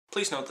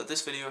Please note that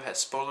this video has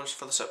spoilers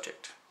for the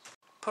subject.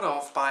 Put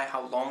off by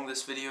how long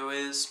this video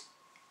is?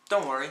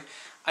 Don't worry,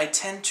 I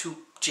tend to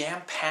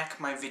jam-pack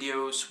my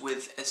videos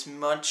with as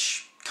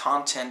much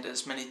content,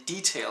 as many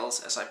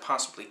details as I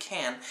possibly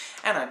can,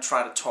 and I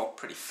try to talk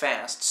pretty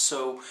fast,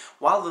 so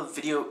while the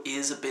video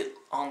is a bit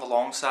on the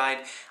long side,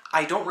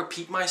 I don't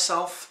repeat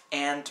myself,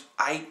 and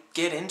I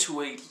get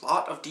into a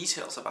lot of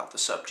details about the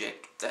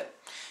subject that,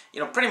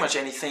 pretty much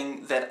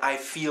anything that I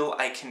feel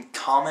I can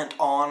comment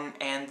on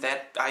and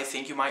that I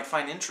think you might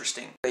find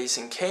interesting.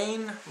 Raising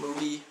Cain,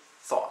 movie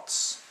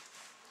thoughts.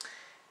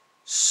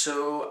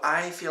 So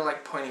I feel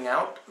like pointing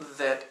out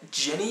that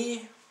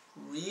Jenny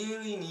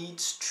really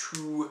needs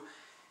to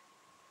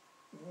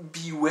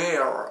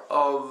beware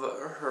of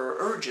her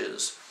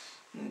urges,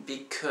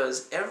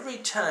 because every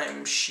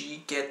time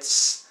she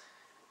gets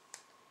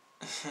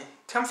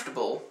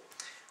comfortable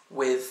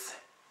with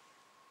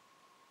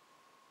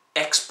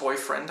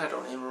ex-boyfriend, I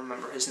don't even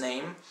remember his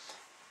name,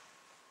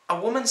 a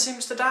woman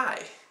seems to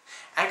die.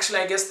 Actually,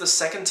 I guess the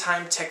second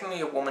time,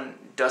 technically a woman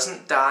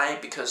doesn't die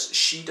because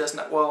she does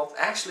not, well,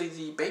 actually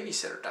the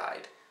babysitter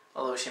died,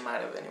 although she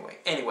might have anyway.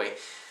 Anyway,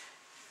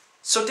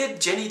 so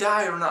did Jenny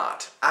die or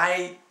not?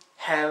 I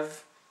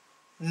have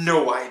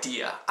no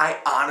idea. I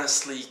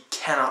honestly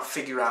cannot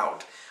figure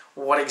out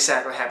what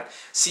exactly happened.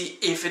 See,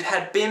 if it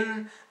had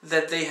been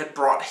that they had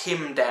brought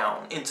him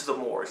down into the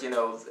morgue,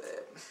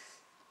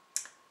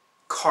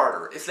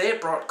 Carter, if they had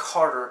brought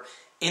Carter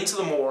into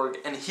the morgue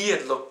and he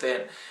had looked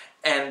in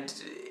and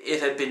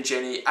it had been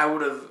Jenny, I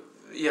would have,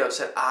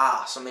 said,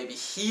 so maybe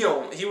he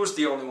was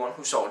the only one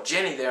who saw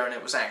Jenny there and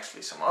it was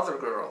actually some other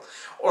girl.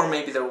 Or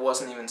maybe there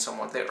wasn't even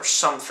someone there or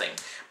something.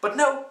 But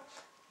no,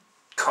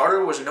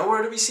 Carter was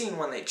nowhere to be seen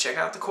when they check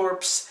out the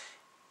corpse.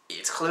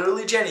 It's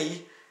clearly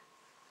Jenny.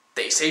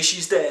 They say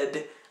she's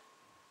dead.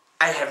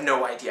 I have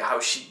no idea how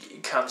she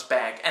comes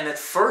back. And at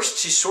first,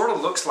 she sort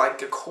of looks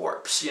like a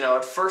corpse.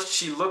 At first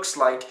she looks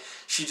like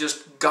she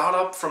just got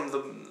up from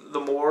the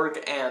morgue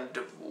and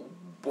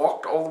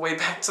walked all the way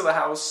back to the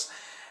house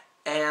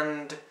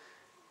and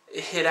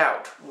hid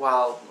out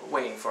while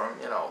waiting for him,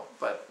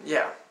 But,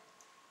 yeah.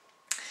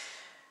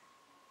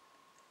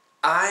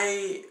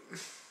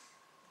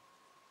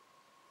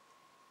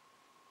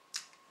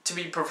 To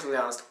be perfectly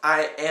honest,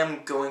 I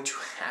am going to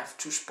have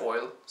to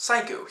spoil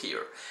Psycho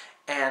here.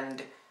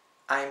 And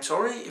I'm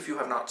sorry if you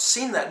have not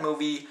seen that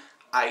movie.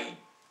 I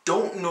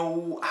don't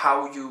know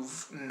how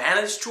you've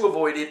managed to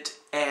avoid it,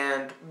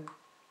 and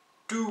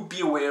do be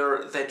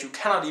aware that you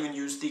cannot even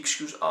use the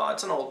excuse,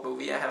 it's an old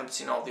movie, I haven't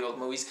seen all the old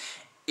movies.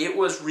 It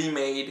was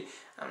remade,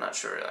 I'm not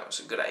sure that was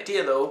a good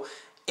idea though,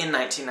 in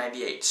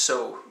 1998,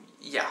 so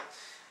yeah.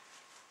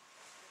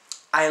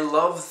 I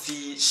love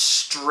the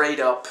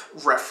straight-up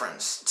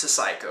reference to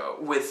Psycho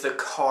with the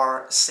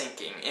car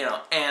sinking,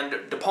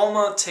 and De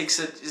Palma takes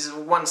it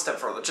one step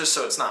further, just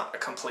so it's not a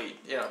complete,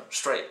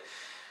 straight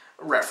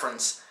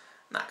reference.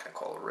 I'm not gonna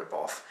call it a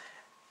rip-off.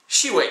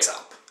 She wakes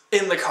up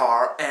in the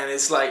car, and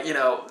it's like,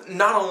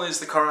 not only is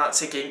the car not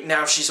sinking,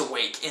 now she's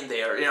awake in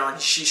there,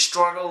 and she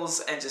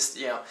struggles, and just,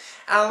 and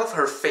I love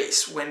her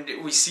face when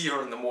we see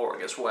her in the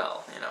morgue as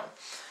well,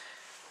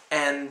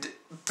 And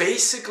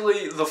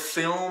basically, the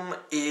film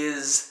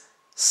is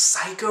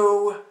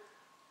Psycho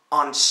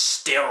on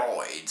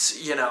steroids,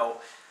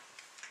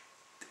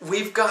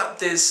 We've got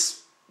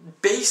this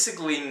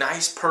basically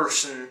nice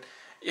person,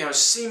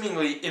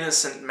 seemingly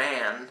innocent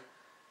man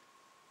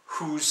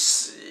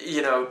who's,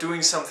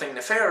 doing something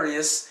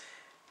nefarious,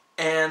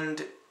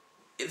 and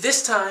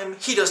this time,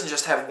 he doesn't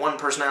just have one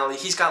personality,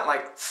 he's got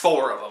like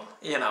 4 of them,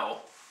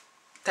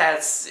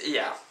 That's,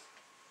 yeah.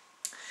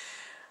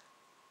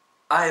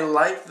 I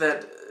like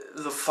that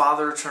the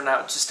father turned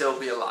out to still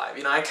be alive.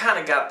 I kind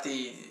of got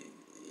the,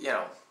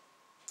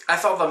 I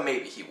thought that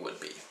maybe he would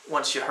be,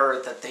 once you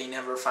heard that they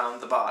never found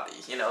the body.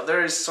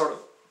 There is sort of,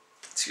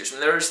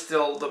 there is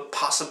still the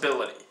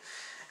possibility,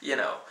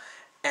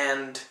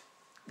 And,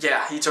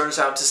 yeah, he turns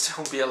out to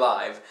still be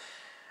alive.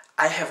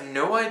 I have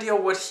no idea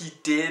what he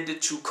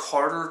did to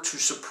Carter to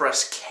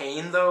suppress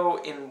Cain, though,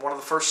 in one of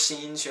the first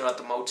scenes, at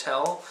the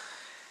motel.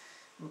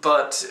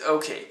 But,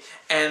 okay,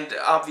 and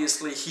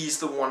obviously he's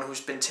the one who's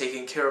been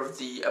taking care of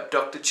the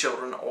abducted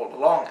children all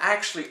along.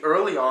 Actually,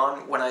 early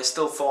on, when I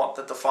still thought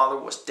that the father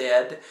was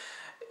dead,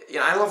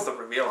 I love the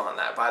reveal on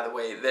that, by the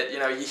way, that, you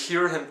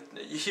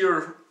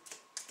hear,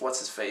 what's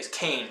his face,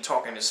 Cain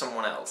talking to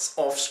someone else,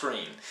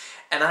 off-screen,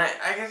 and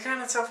I could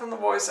kind of tell from the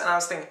voice, and I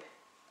was thinking,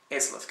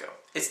 it's Lithgow.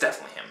 It's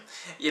definitely him.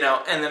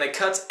 And then it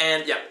cuts,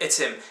 and yeah, it's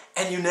him.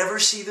 And you never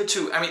see the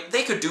two. I mean,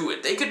 they could do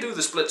it. They could do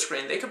the split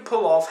screen. They could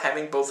pull off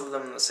having both of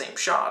them in the same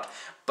shot.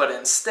 But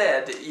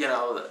instead,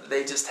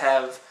 they just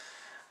have...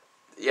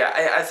 Yeah,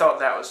 I thought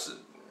that was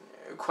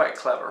quite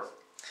clever.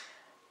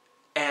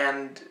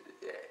 And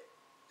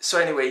so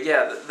anyway,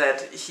 yeah,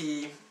 that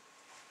he...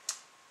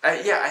 I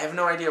have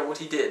no idea what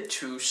he did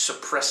to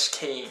suppress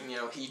Cain.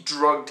 He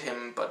drugged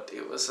him, but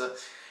it was a...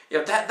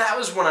 that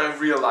was when I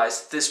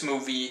realized this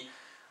movie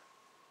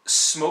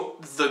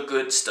smoked the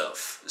good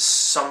stuff.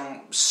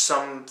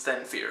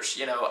 Something fierce,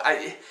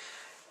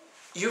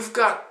 You've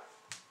got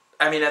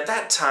I mean, at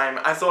that time,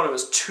 I thought it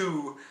was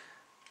two,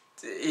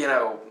 you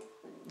know,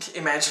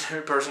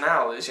 imaginary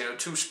personalities, you know,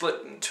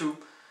 two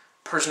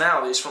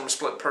personalities from a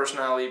split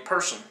personality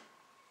person,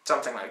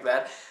 something like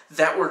that,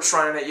 that were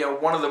trying to, you know,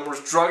 one of them was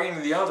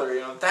drugging the other,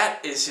 you know,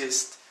 that is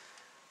just,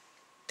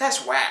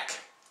 that's whack.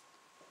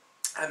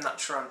 I'm not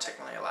sure I'm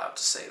technically allowed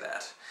to say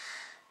that.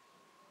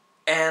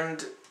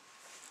 And,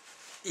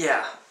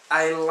 yeah,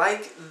 I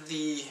like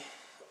the,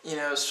 you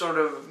know, sort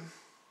of,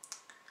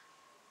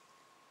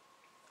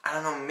 I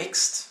don't know,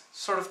 mixed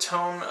sort of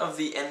tone of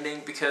the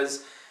ending,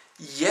 because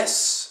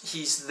yes,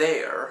 he's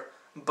there,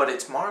 but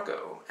it's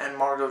Margot, and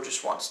Margot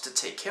just wants to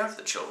take care of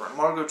the children.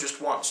 Margot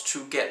just wants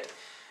to get,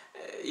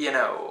 you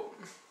know,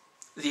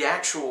 the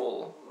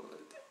actual,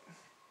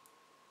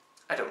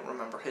 I don't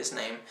remember his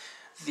name,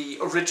 the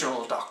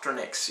original Dr.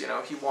 Nix, you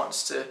know,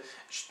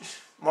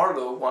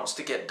 Margot wants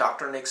to get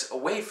Dr. Nix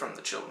away from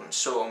the children,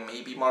 so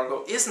maybe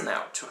Margot isn't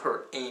out to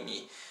hurt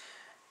Amy,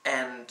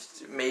 and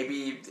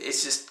maybe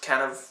it's just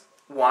kind of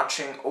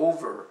watching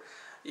over,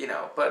 you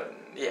know, but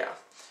yeah.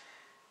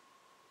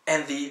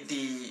 And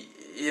the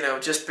you know,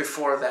 just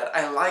before that,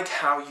 I like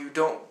how you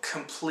don't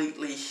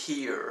completely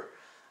hear,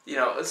 you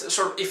know, it's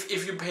sort of,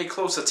 if you pay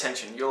close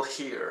attention, you'll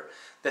hear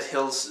that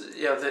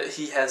that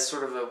he has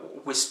sort of a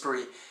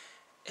whispery,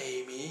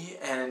 Amy,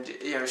 and,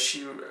 you know,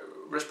 she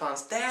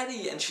responds,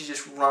 Daddy, and she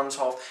just runs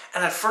off,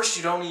 and at first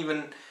you don't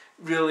even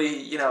really,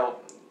 you know,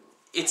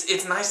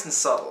 it's nice and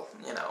subtle,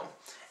 you know,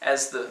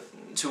 as the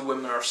two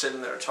women are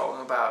sitting there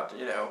talking about,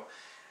 you know,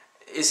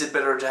 is it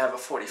better to have a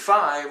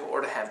 45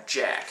 or to have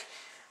Jack?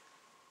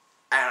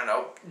 I don't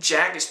know.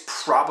 Jack is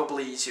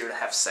probably easier to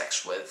have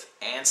sex with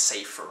and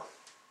safer.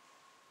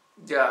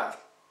 Yeah,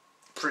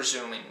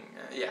 presuming,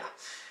 yeah.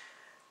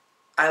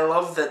 I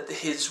love that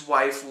his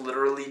wife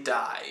literally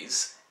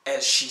dies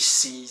as she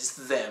sees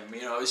them,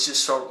 you know, it's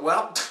just sort of,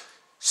 well,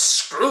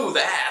 screw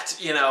that,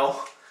 you know.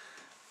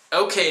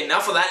 Okay,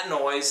 enough of that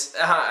noise.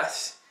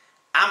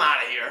 I'm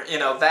out of here. You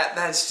know,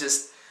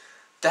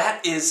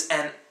 that is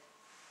an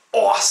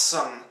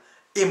awesome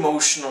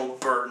emotional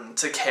burden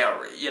to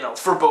carry, you know,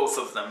 for both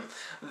of them.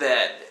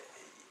 That,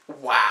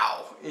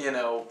 wow, you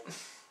know.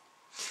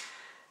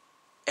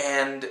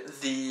 And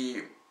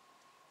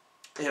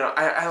you know,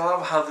 I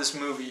love how this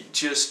movie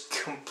just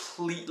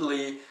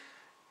completely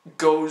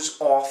goes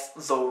off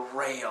the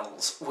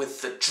rails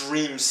with the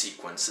dream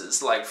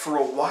sequences. Like, for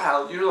a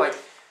while, you're like,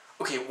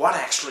 okay, what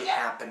actually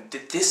happened?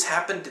 Did this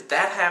happen? Did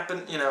that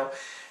happen? You know,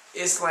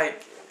 it's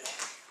like,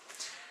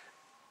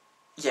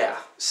 yeah,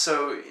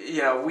 so,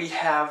 you know, we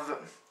have,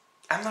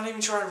 I'm not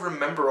even sure I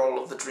remember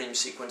all of the dream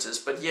sequences,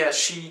 but yeah,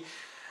 she,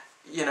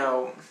 you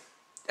know,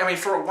 I mean,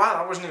 for a while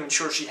I wasn't even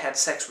sure she had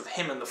sex with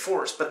him in the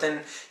forest, but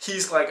then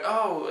he's like,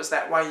 oh, is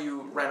that why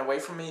you ran away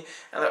from me?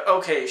 And like,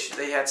 okay,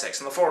 they had sex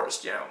in the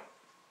forest, you know.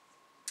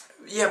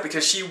 Yeah,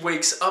 because she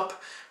wakes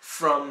up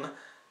from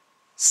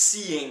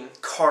seeing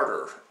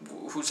Carter,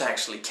 who's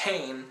actually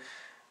Cain,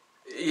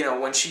 you know,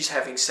 when she's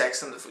having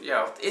sex in the, you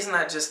know, isn't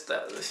that just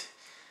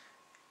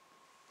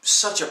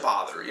such a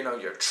bother? You know,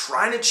 you're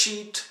trying to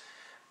cheat,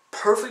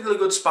 perfectly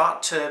good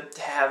spot to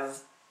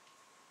have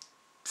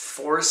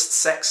forced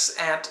sex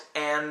at,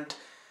 and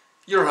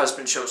your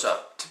husband shows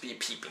up to be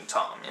peeping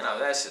Tom. You know,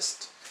 that's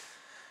just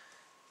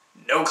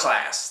no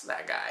class,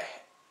 that guy.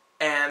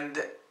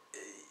 And,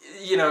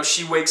 you know,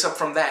 she wakes up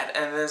from that,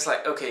 and then it's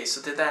like, okay,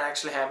 so did that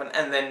actually happen?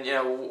 And then, you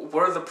know,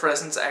 were the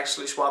presents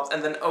actually swapped?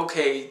 And then,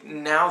 okay,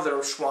 now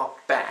they're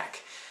swapped back,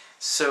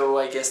 so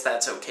I guess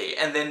that's okay.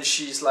 And then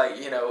she's like,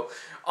 you know,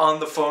 on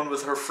the phone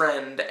with her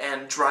friend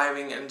and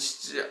driving, and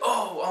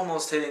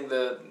almost hitting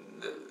the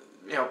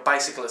you know,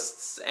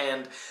 bicyclists,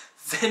 and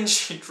then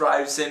she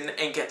drives in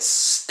and gets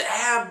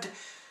stabbed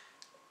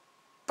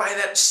by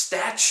that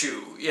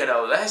statue, you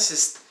know, that's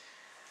just,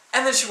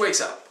 and then she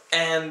wakes up,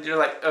 and you're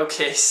like,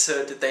 okay,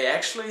 so did they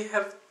actually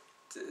have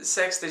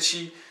sex? Did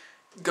she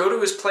go to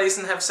his place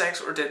and have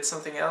sex, or did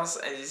something else?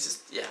 And it's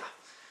just, yeah,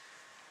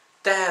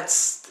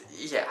 that's,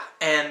 yeah,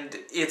 and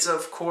it's,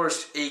 of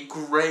course, a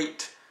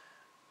great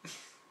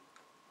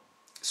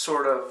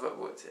sort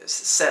of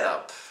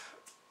setup.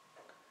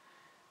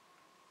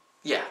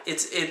 Yeah, it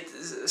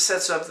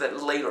sets up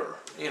that later,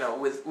 you know,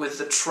 with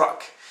the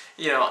truck,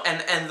 you know,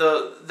 and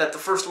the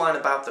first line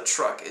about the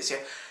truck is, yeah,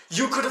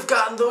 you could have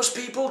gotten those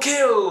people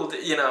killed,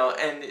 you know,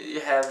 and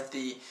you have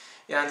the,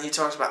 you know, and he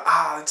talks about,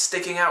 it's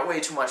sticking out way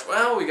too much.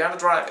 Well, we gotta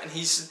drive, and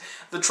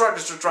the truck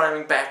is just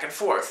driving back and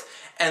forth,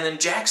 and then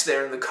Jack's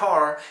there in the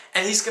car,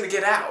 and he's gonna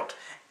get out,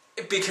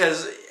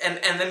 because, and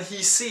then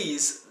he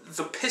sees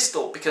the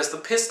pistol, because the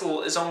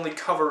pistol is only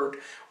covered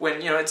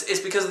when, you know, it's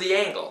because of the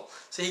angle.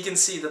 So he can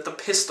see that the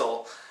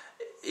pistol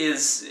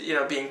is, you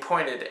know, being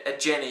pointed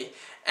at Jenny,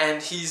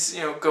 and he's,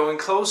 you know, going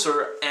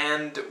closer,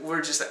 and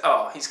we're just like,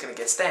 oh, he's gonna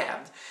get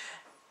stabbed.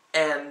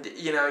 And,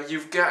 you know,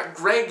 you've got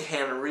Greg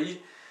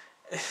Henry,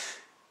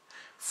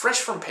 fresh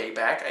from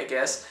Payback, I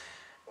guess.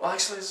 Well,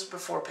 actually, this is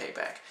before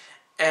Payback.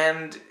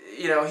 And,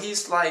 you know,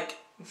 he's like,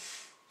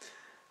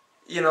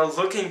 you know,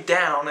 looking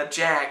down at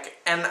Jack,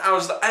 and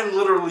I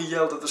literally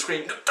yelled at the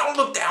screen, no, don't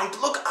look down,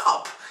 look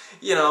up!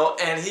 you know,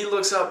 and he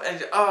looks up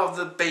and, oh,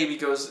 the baby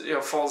goes, you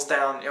know, falls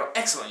down, you know,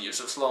 excellent use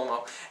of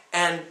slow-mo,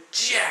 and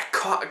Jack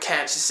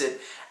catches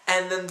it,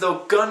 and then the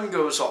gun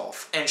goes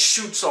off and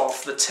shoots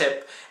off the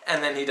tip,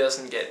 and then he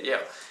doesn't get, you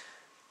know,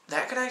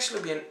 that could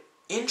actually be an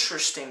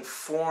interesting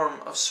form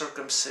of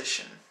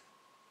circumcision.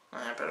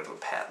 I better go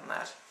patent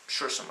that. I'm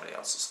sure somebody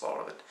else has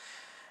thought of it.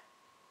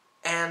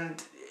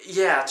 And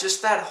yeah,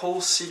 just that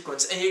whole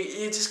sequence, and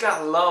you just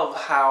gotta love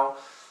how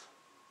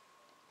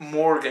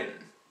Morgan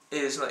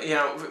is, you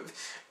know,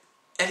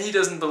 and he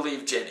doesn't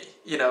believe Jenny.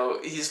 You know,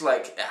 he's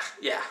like,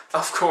 yeah,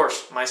 of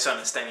course my son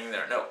is standing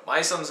there. No,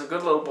 my son's a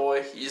good little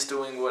boy. He's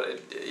doing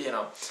what you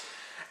know.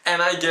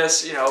 And I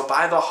guess, you know,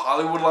 by the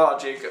Hollywood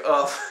logic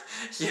of,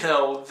 you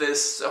know,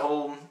 this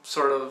whole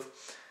sort of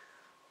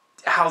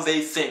how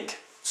they think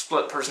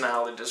split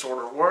personality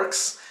disorder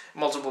works,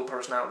 multiple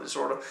personality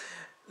disorder,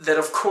 that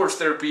of course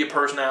there'd be a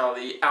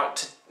personality out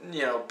to,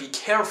 you know, be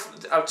careful,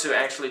 out to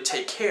actually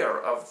take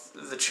care of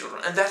the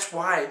children. And that's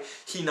why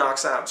he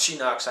knocks out, she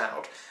knocks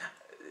out,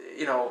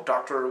 you know,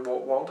 Dr.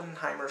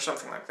 Waldenheimer or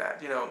something like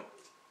that, you know.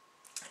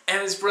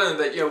 And it's brilliant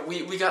that, you know,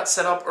 we got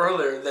set up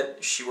earlier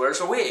that she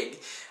wears a wig.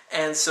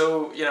 And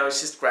so, you know,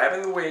 she's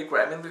grabbing the wig,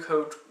 grabbing the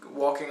coat,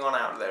 walking on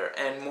out of there.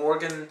 And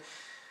Morgan,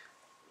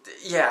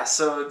 yeah,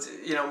 so,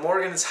 you know,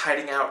 Morgan is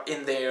hiding out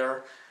in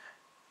there.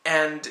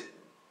 And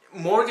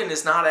Morgan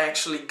is not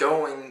actually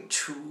going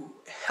to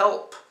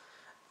help,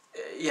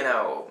 you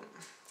know,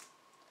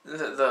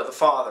 the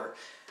father.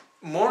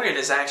 Morgan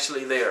is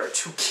actually there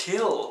to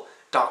kill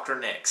Dr.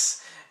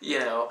 Nix, you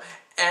know,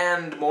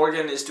 and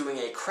Morgan is doing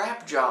a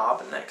crap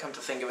job, and I come to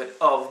think of it,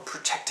 of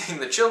protecting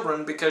the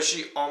children because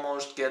she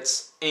almost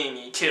gets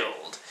Amy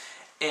killed.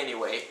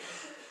 Anyway,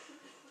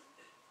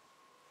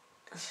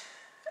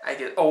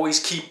 I always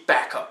keep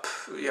backup,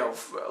 you know,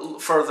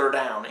 further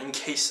down in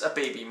case a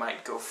baby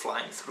might go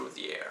flying through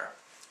the air.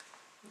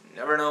 You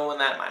never know when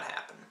that might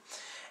happen.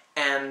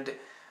 And,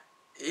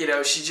 you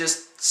know, she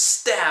just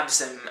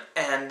stabs him,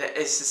 and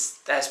it's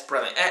just, that's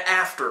brilliant.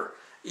 After,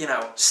 you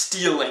know,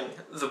 stealing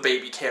the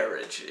baby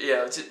carriage, you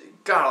know, just,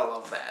 gotta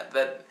love that.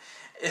 That,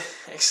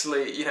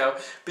 actually, you know,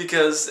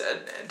 because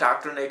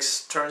Dr.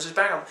 Nix turns his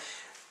back on him.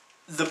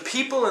 The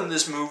people in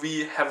this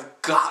movie have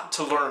got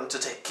to learn to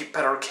take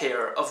better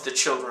care of the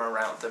children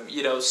around them.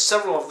 You know,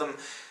 several of them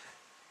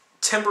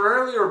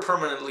temporarily or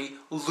permanently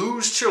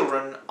lose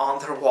children on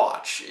their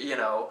watch, you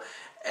know,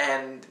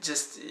 and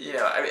just, you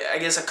know, I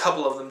guess a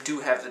couple of them do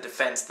have the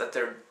defense that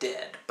they're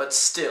dead, but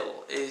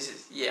still,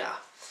 yeah.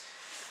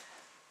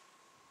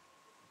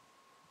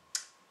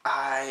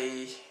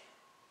 I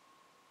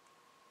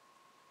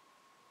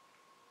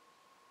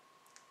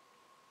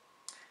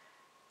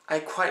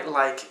quite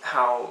like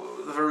how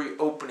the very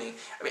opening,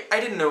 I mean, I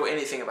didn't know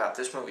anything about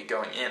this movie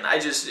going in. I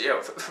just, you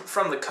know,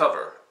 from the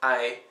cover,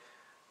 I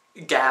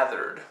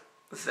gathered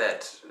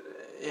that,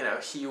 you know,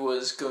 he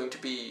was going to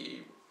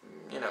be,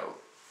 you know,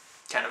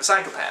 kind of a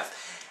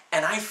psychopath.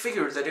 And I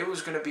figured that it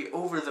was going to be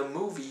over the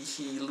movie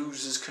he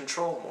loses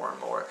control more and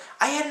more.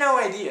 I had no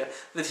idea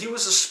that he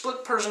was a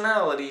split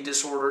personality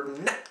disordered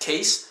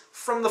nutcase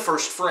from the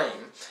first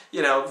frame.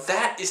 You know,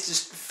 that is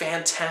just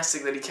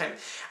fantastic that he can.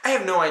 I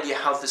have no idea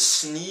how the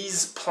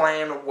sneeze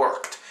plan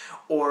worked,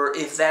 or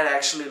if that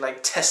actually,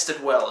 like,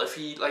 tested well, if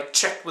he, like,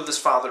 checked with his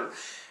father,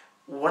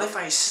 what if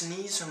I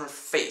sneeze in her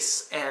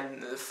face?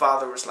 And the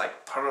father was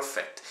like,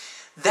 perfect.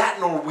 That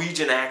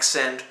Norwegian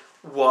accent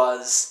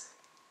was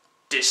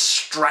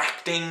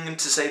distracting,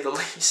 to say the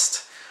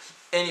least.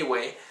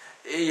 Anyway,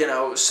 you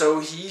know, so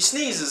he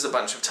sneezes a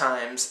bunch of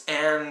times,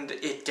 and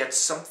it gets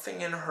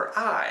something in her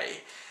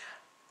eye.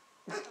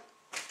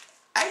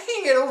 I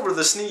can't get over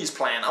the sneeze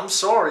plan. I'm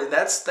sorry.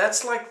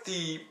 That's like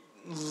the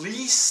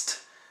least.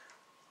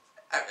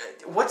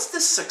 What's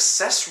the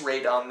success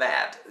rate on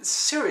that?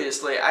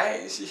 Seriously,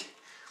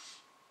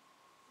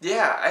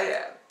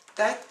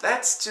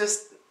 that's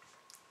just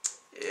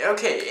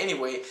okay.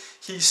 Anyway,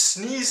 he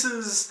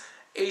sneezes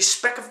a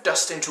speck of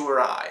dust into her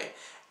eye,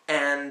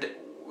 and,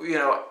 you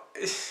know,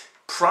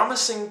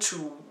 promising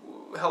to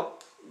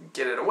help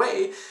get it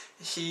away,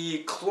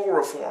 he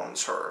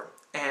chloroforms her,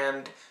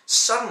 and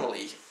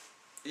suddenly,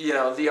 you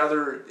know, the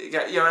other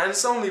guy, you know, and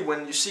it's only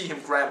when you see him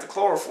grab the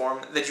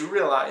chloroform that you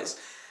realize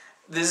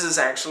this is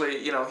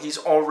actually, you know, he's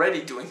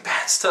already doing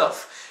bad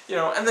stuff, you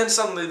know, and then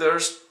suddenly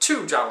there's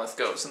two John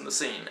Lithgows in the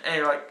scene, and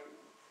you're like,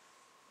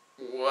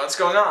 what's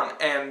going on?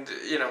 And,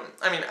 you know,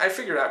 I mean, I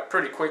figured out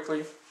pretty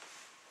quickly,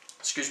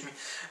 excuse me,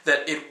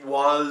 that it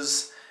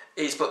was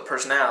a split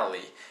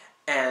personality.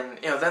 And,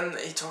 you know, then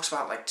he talks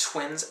about, like,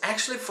 twins.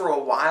 Actually, for a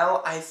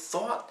while, I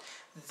thought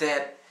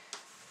that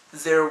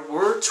there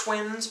were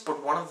twins,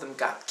 but one of them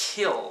got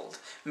killed.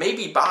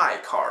 Maybe by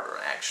Carter,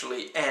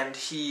 actually. And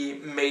he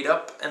made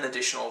up an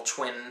additional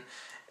twin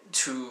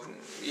to,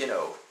 you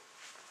know,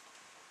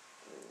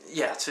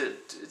 yeah, to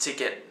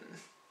get,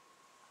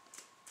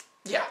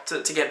 yeah,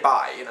 to get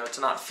by, you know,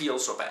 to not feel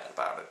so bad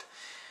about it.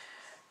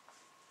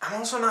 I'm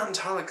also not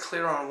entirely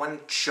clear on when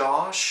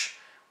Josh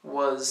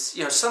was,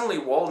 you know, suddenly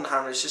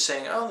Waldenheimer is just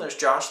saying, oh, there's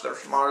Josh,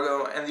 there's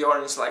Margot, and the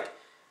audience is like,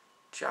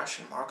 Josh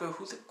and Margot?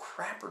 Who the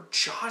crap are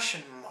Josh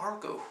and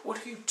Margot?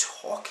 What are you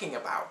talking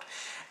about?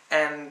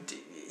 And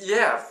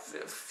yeah,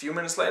 a few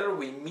minutes later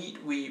we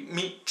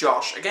meet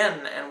Josh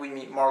again, and we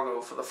meet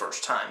Margot for the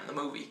first time in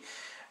the movie.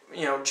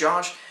 You know,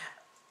 Josh,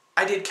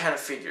 I did kind of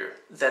figure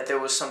that there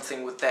was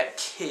something with that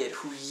kid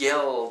who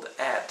yelled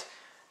at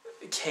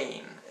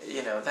Cain.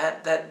 You know,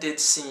 that did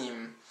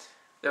seem,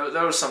 there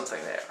was something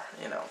there,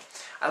 you know.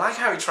 I like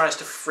how he tries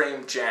to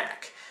frame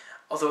Jack,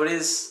 although it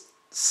is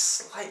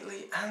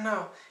slightly, I don't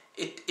know,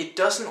 it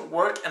doesn't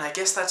work, and I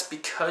guess that's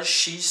because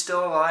she's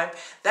still alive.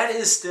 That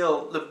is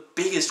still the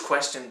biggest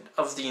question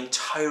of the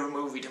entire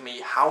movie to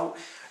me. How,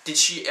 did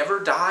she ever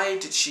die?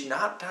 Did she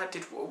not die?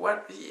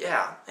 What?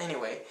 Yeah,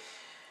 anyway.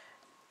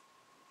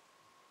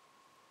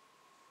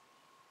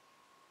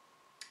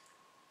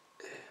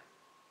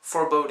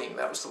 Foreboding,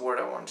 that was the word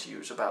I wanted to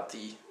use about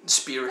the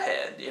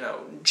spearhead, you know,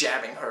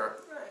 jabbing her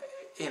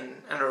in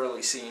an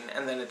early scene,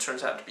 and then it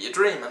turns out to be a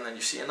dream, and then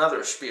you see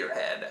another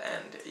spearhead,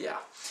 and yeah.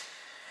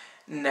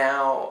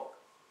 Now,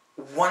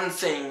 one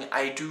thing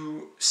I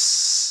do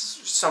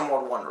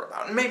somewhat wonder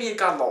about, and maybe it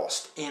got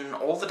lost in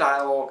all the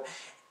dialogue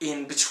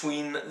in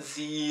between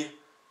the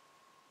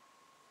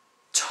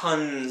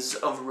tons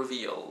of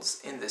reveals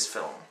in this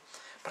film,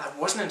 but I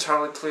wasn't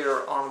entirely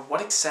clear on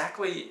what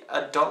exactly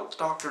adult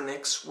Dr.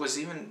 Nix was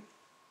even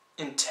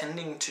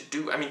intending to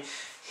do. I mean,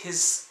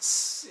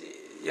 his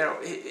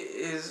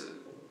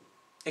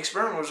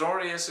experiment was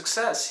already a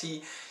success.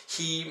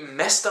 He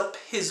messed up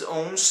his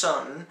own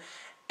son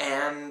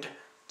and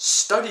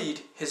studied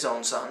his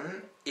own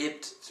son.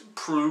 It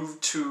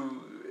proved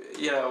to,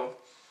 you know,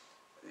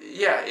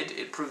 yeah,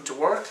 it proved to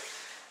work,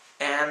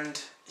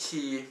 and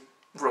he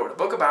wrote a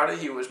book about it.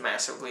 He was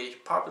massively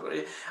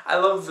popular. I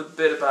love the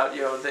bit about,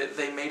 you know,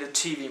 they made a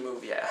TV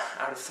movie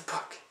out of the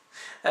book.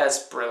 That's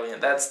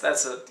brilliant.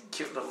 That's a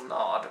cute little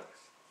nod.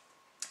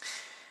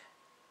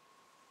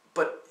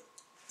 But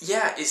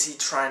yeah, is he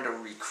trying to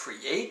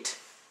recreate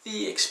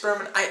the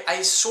experiment?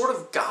 I sort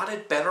of got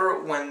it better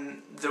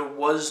when there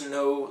was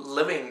no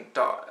living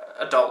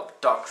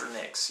adult Dr.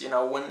 Nix. You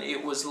know, when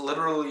it was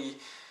literally,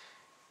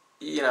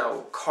 you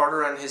know,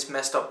 Carter and his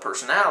messed up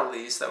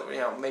personalities that, you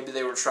know, maybe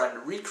they were trying to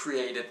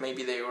recreate it,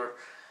 maybe they were,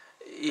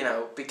 you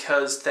know,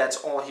 because that's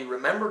all he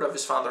remembered of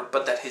his father,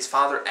 but that his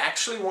father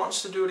actually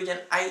wants to do it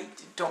again. I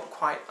don't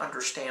quite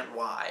understand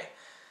why.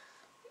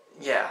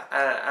 Yeah,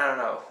 I don't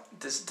know.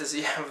 Does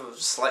he have a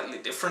slightly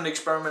different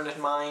experiment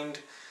in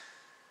mind?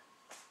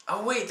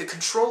 Oh wait, the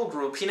control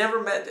group. He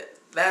never met.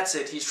 That's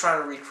it. He's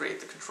trying to recreate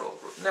the control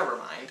group. Never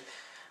mind.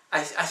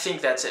 I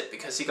think that's it,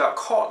 because he got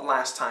caught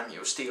last time he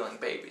was stealing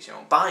babies. You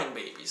know, buying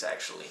babies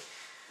actually.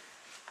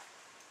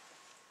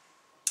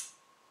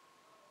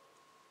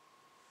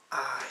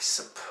 I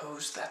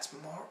suppose that's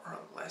more or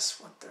less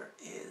what there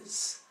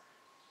is.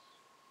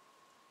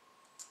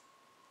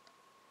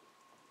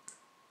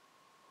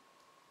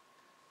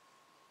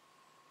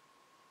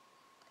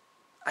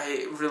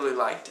 I really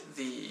liked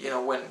the, you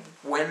know,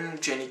 when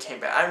Jenny came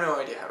back. I have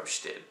no idea how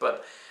she did,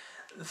 but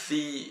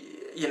the,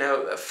 you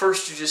know, at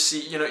first you just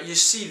see, you know, you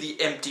see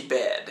the empty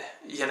bed,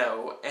 you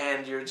know,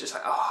 and you're just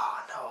like, oh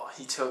no,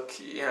 he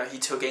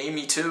took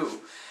Amy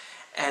too.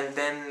 And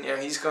then, you know,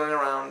 he's going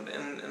around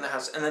in the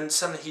house, and then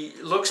suddenly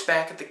he looks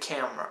back at the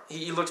camera,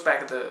 he looks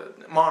back at the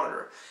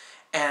monitor,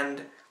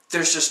 and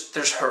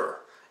there's her,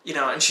 you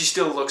know, and she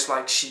still looks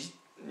like she,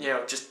 you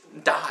know,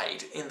 just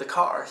died in the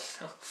car,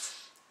 you know,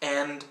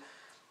 and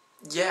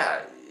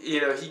yeah, you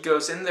know, he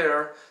goes in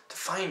there to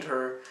find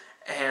her,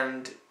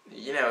 and,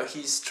 you know,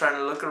 he's trying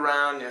to look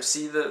around, you know,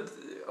 see the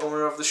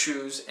owner of the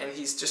shoes, and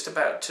he's just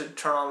about to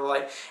turn on the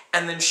light,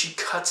 and then she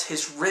cuts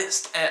his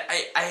wrist, and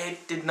I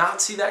did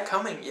not see that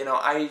coming, you know.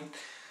 I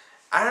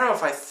don't know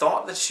if I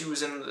thought that she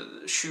was in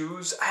the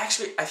shoes. I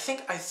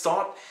think I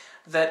thought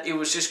that it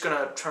was just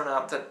gonna turn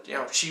out that, you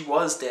know, she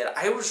was dead.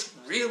 I was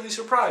really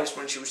surprised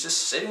when she was just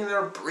sitting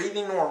there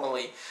breathing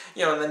normally,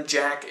 you know, and then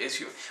Jack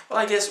is, well,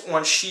 I guess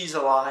once she's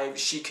alive,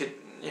 she could,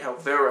 you know,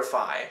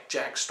 verify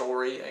Jack's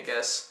story, I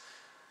guess.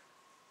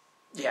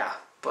 Yeah,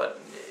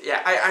 but,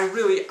 yeah,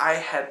 I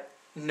had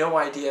no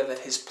idea that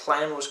his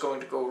plan was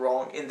going to go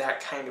wrong in that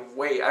kind of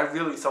way. I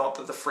really thought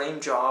that the frame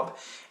job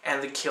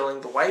and the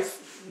killing the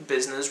wife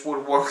business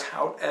would work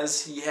out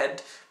as he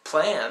had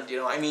planned, you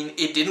know. I mean,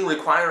 it didn't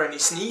require any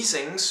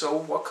sneezing, so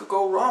what could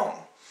go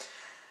wrong?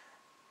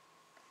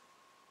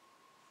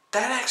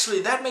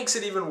 That makes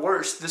it even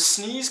worse. The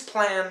sneeze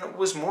plan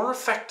was more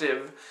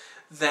effective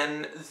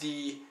than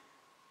the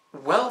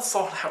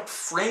well-thought-out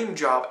frame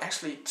job,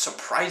 actually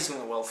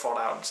surprisingly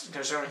well-thought-out,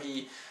 considering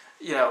he,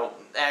 you know,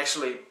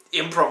 actually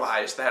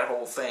improvised that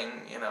whole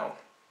thing, you know.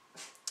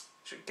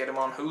 Should get him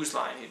on Whose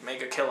Line, he'd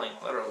make a killing,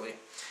 literally.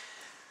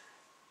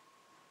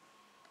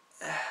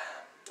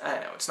 I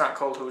know, it's not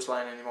called Whose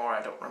Line anymore,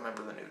 I don't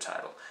remember the new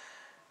title.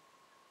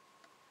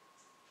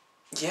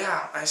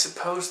 Yeah, I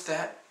suppose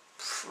that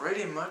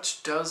pretty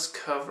much does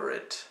cover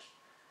it.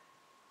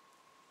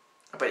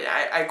 But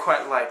yeah, I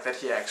quite like that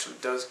he actually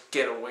does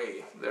get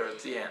away there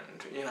at the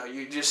end. You know,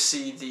 you just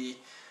see the,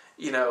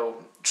 you know,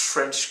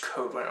 trench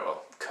coat,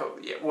 well, coat,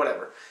 yeah,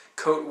 whatever,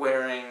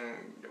 coat-wearing,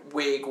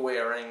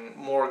 wig-wearing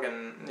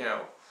Morgan, you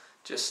know,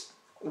 just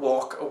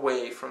walk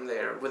away from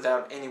there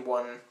without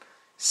anyone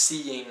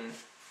seeing,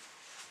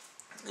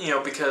 you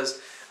know, because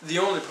the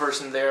only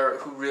person there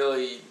who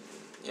really,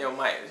 you know,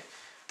 might,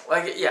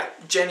 like, yeah,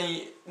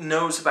 Jenny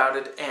knows about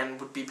it and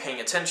would be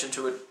paying attention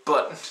to it,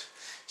 but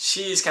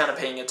she's kind of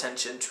paying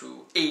attention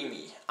to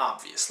Amy,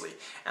 obviously,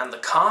 and the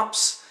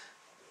cops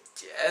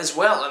as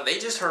well, and they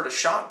just heard a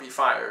shot be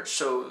fired,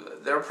 so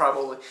they're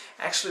probably,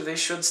 actually they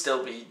should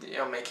still be, you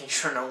know, making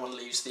sure no one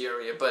leaves the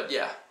area, but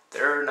yeah,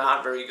 they're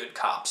not very good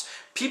cops.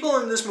 People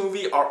in this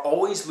movie are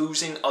always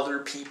losing other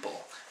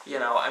people, you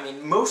know, I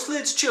mean, mostly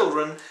it's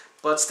children,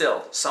 but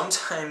still,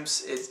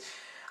 sometimes it's,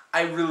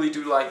 I really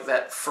do like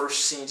that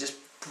first scene, just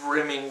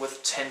brimming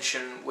with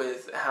tension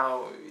with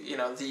how, you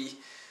know,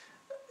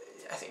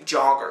 I think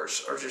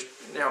joggers are just,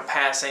 you know,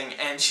 passing,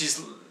 and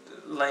she's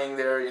laying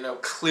there, you know,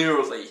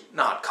 clearly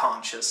not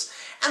conscious,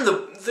 and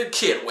the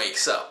kid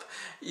wakes up,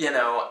 you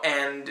know,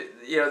 and,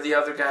 you know, the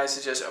other guys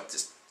are just, oh,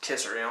 just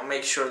kiss her, you know,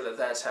 make sure that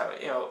that's how,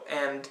 you know,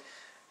 and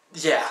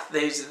yeah, the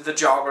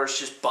joggers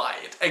just buy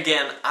it.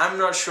 Again, I'm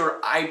not sure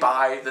I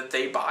buy that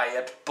they buy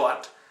it,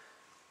 but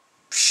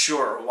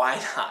sure,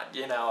 why not,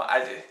 you know,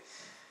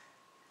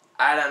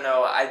 I don't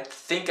know, I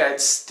think I'd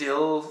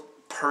still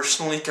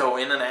personally go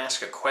in and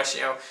ask a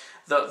question, you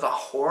know, the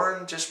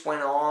horn just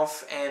went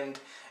off, and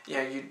you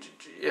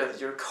know,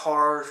 your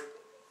car,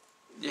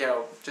 you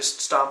know, just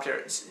stopped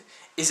here.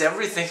 Is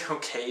everything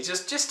okay?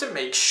 Just to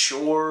make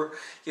sure,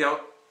 you know,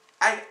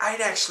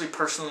 I'd actually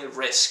personally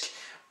risk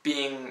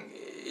being,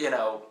 you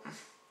know,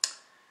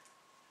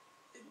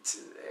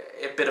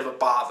 a bit of a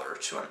bother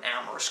to an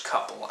amorous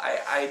couple.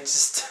 I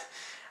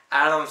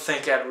don't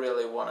think I'd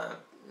really want to,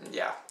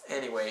 yeah.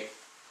 Anyway,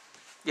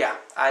 yeah,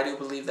 I do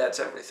believe that's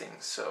everything,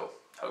 so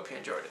hope you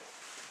enjoyed it.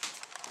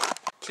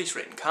 Please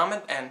rate and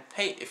comment, and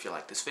hey, if you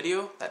like this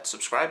video, that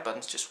subscribe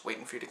button's just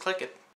waiting for you to click it.